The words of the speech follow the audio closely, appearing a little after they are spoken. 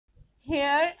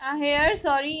here,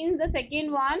 sorry, in the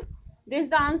second one, this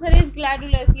the answer is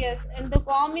glandulus, yes, and the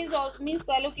comb is also means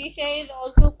colocasia is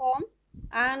also comb,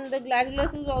 and the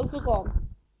glandulus is also comb.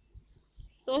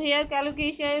 So here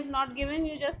colocasia is not given,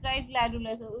 you just write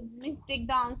glandulus. So means take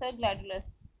the answer glandulus.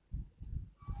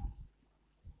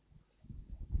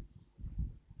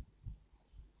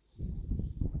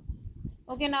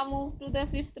 Okay, now move to the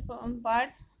fifth part.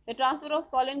 The transfer of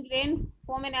pollen grain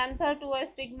from an anther to a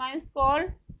stigma is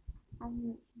called.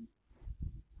 Um,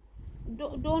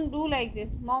 don't do like this.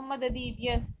 Mohammad Adib,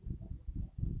 yes.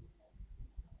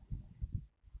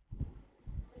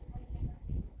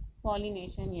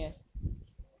 Pollination, yes.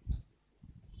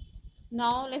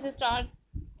 Now let's start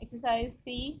exercise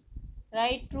C.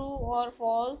 Write true or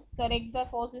false. Correct the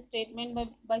false statement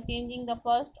by changing the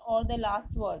first or the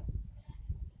last word.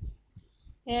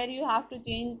 Here you have to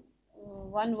change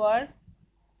one word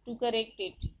to correct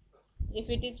it. If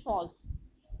it is false,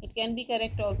 it can be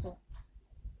correct also.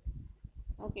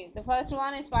 Okay, the first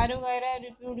one is Spirogyra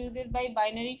reproduces by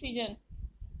binary fission.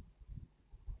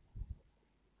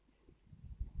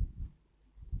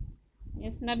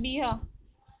 Yes, Nabiha.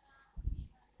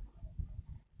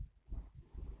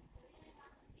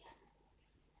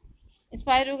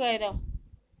 Spirogyra.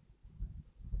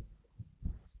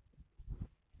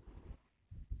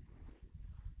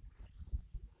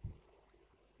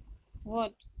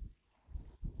 What?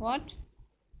 What?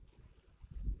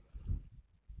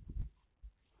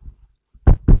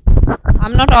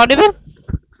 I'm not audible.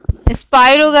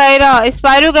 Spirogyra.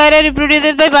 Spirogyra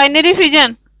reproduces by binary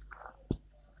fission.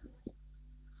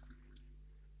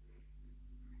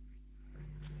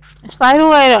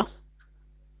 Spirogyra.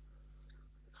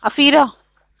 Afira.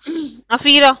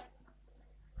 Afira.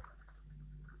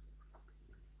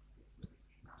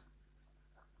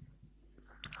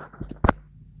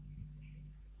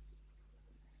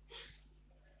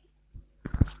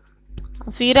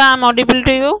 Afira, I'm audible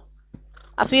to you.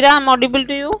 Afira, I'm audible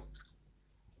to you.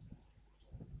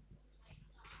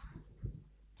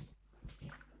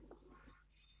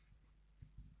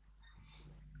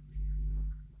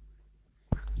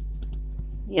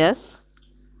 Yes.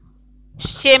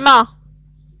 Shema.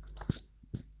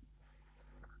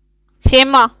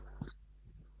 Shema.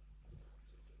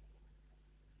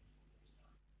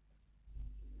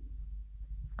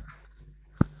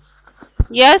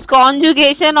 Yes,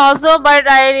 conjugation also, but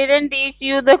I didn't teach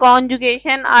you the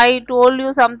conjugation. I told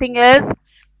you something else.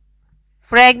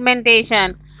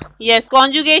 Fragmentation. Yes,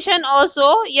 conjugation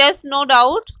also. Yes, no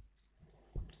doubt.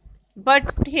 But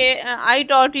here I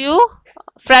taught you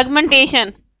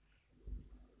fragmentation.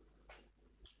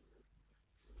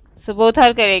 So both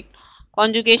are correct.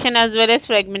 Conjugation as well as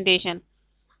fragmentation.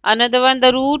 Another one,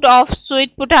 the root of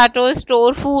sweet potato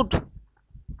store food.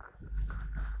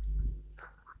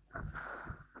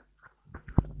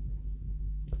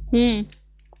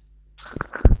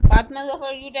 Fatma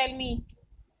Zafar, you tell me.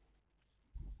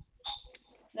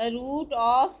 The root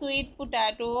of sweet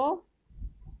potato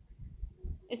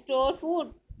store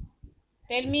food.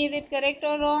 Tell me, is it correct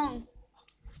or wrong?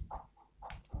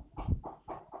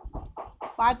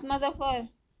 Fatma Zafar.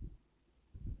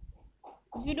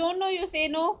 If you don't know, you say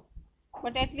no.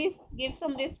 But at least give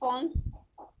some response.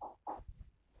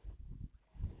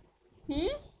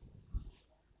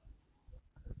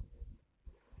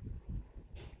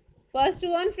 First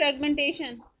one,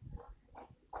 fragmentation.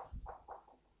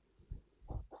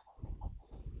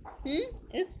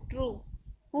 Is true.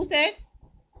 Who said?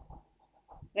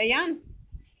 Rayan.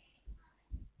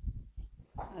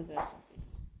 Azhar.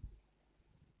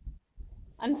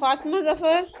 And Fatma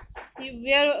Zafar,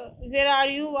 where are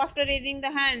you after raising the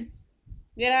hand?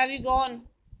 Where have you gone?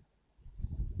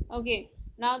 Okay.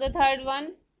 Now the third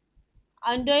one.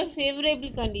 Under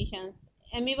favorable conditions,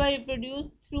 amoeba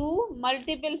reproduce through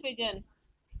multiple fission.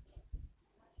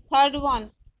 Third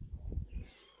one.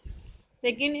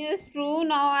 Second is true.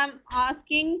 Now I'm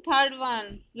asking third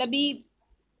one. Labib.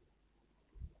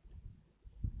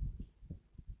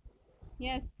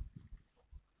 Yes.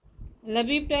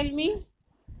 Labib, tell me.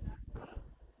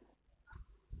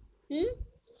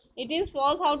 It is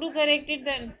false. How to correct it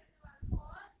then?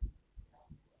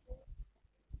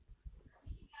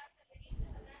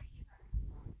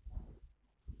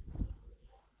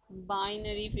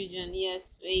 Binary fission. Yes,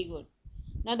 very good.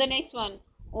 Now the next one.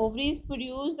 Ovaries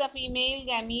produce the female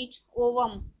gamete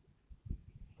ovum.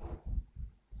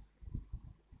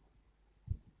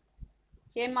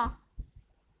 Shema.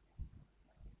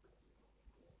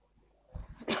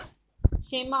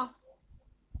 Shema.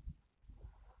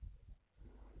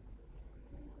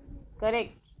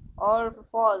 Correct or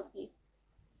false?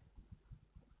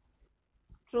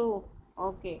 True.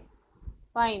 Okay.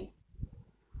 Fine.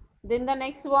 Then the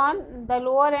next one, the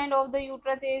lower end of the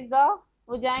uterus is the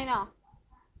vagina.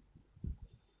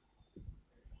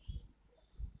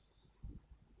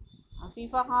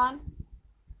 Afifa Khan.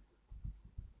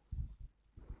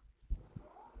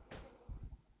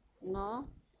 No.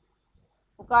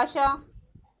 Ukasha.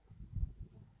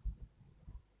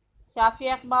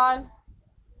 Shafi Akbar.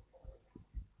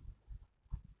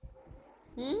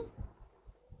 Hmm.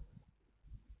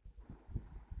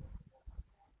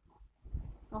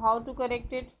 So how to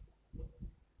correct it?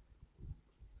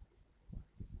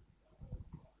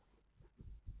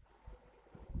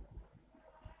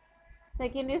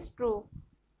 Second is true.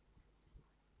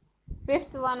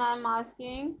 Fifth one I am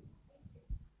asking.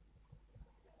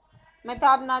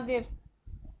 Mehtab Nadir.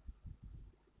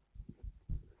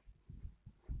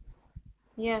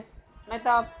 Yes.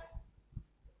 Mehtab.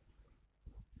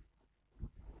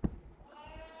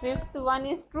 Fifth one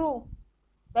is true.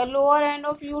 The lower end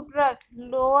of uterus.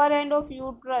 Lower end of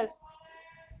uterus.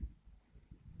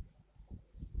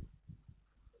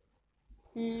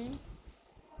 Hmm.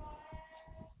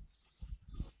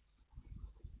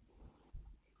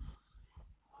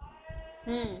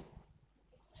 Hmm.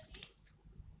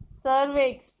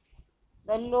 Cervix.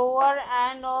 The lower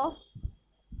end of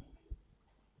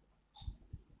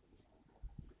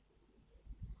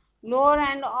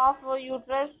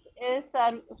uterus is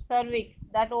cervix,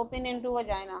 that open into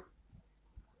vagina.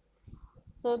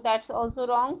 So that's also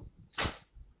wrong.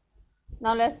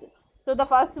 Now let's. So the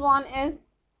first one is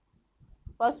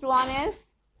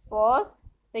false.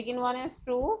 Second one is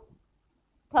true.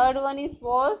 Third one is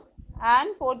false,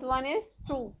 and fourth one is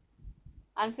true,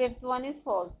 and fifth one is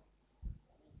false.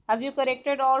 Have you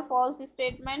corrected all false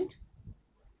statement?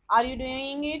 Are you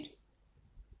doing it?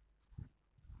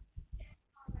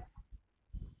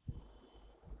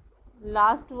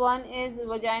 Last one is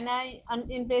vagina.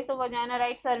 In place of vagina,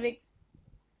 write cervix.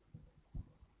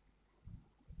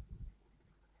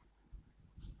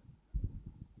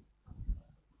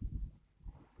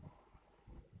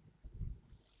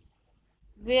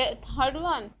 Third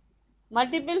one,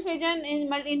 multiple fission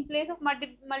in place of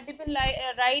multiple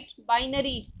write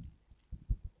binary.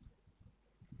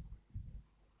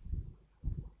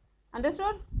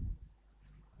 Understood?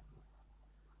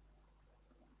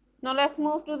 Now let's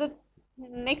move to the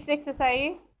next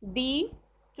exercise. D.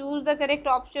 Choose the correct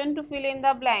option to fill in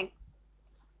the blank.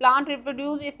 Plant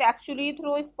reproduce asexually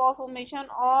through spore formation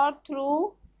or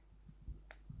through.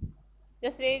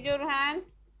 Just raise your hand.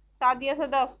 Sadia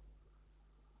Sadaf.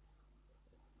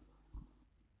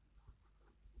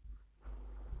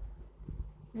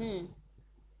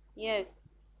 Yes.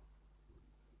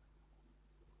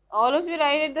 All of you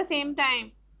write at the same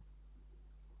time.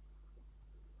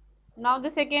 Now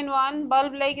the second one,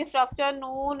 bulb-like structure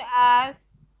known as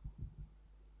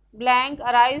blank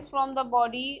arise from the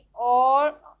body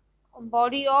or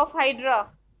body of Hydra.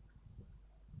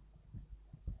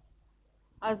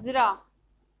 Azra.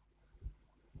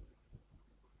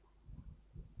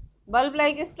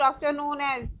 Bulb-like structure known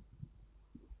as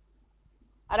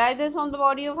arises from the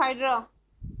body of Hydra.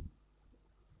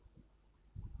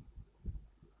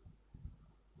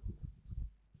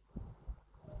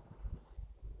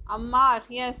 Ammar,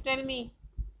 yes, tell me.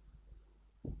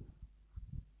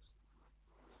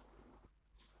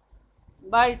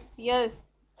 Birds, yes.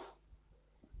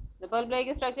 The bulb-like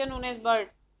structure known as bird.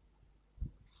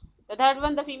 The third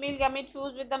one, the female gamete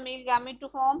fuse with the male gamete to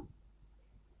form.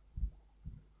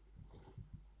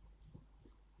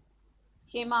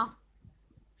 Shema.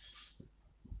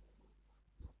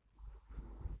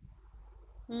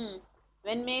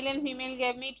 When male and female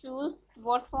gamete fuse,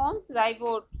 what forms?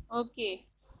 Zygote. Okay.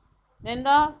 Then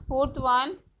the fourth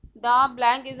one, the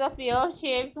blank is a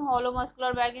pear-shaped hollow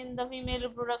muscular bag in the female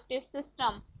reproductive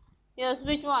system. Yes,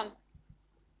 which one?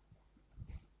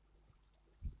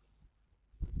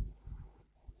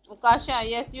 Ukasha,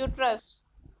 yes, uterus.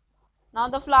 Now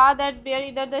the flower that bear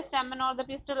either the stamen or the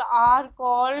pistil are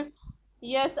called,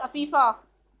 yes, Afifa.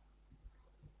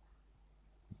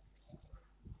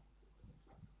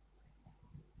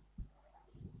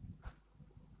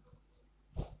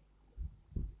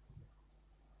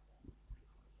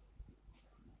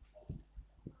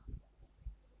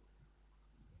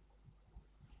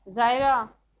 Zaira.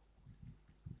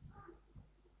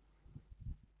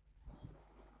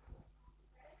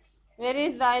 Where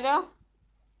is Zaira?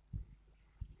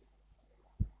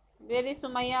 Where is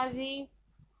Sumaya ji?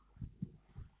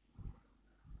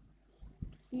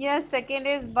 Yes, second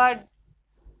is bud.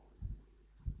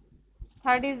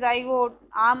 Third is zygote.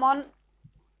 I'm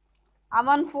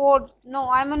on fourth. No,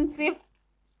 I'm on fifth.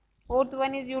 Fourth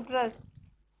one is uterus.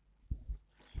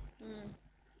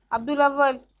 Abdul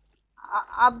Awal.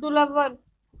 Abdul Awwal.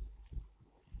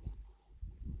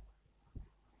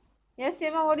 Yes,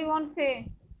 Shema, what do you want to say?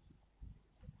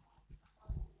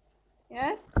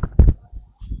 Yes?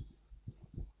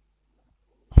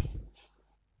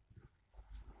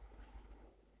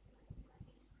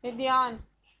 Vidyan.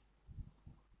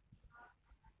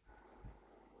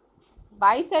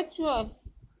 Bisexual.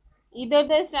 Either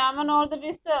the Shraman or the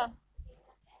Vista.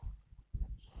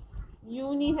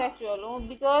 Unisexual. Oh,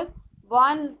 because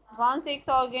one sex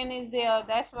organ is there.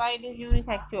 That's why it is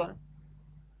unisexual.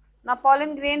 Now,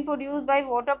 pollen grain produced by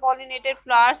water pollinated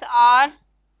flowers are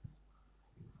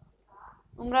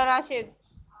Umra Rashid.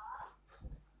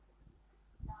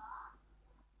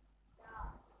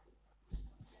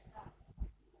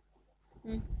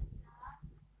 Hmm.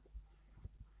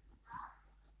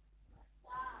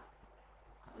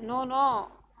 No, no.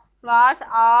 Flowers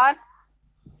are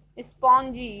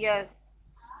spongy, yes.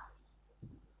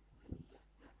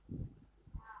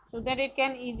 So that it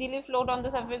can easily float on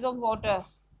the surface of water.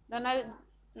 Then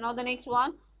now the next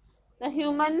one. The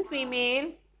human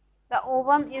female, the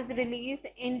ovum is released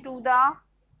into the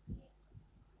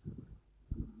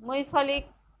mucolic.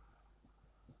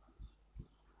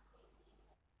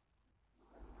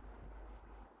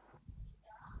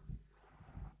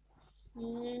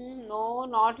 No,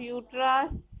 not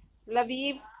uterus.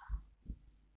 Labib.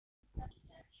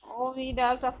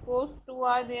 Oviduct, of course, two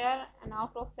are there, and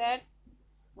out of that,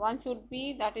 one should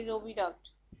be that is oviduct.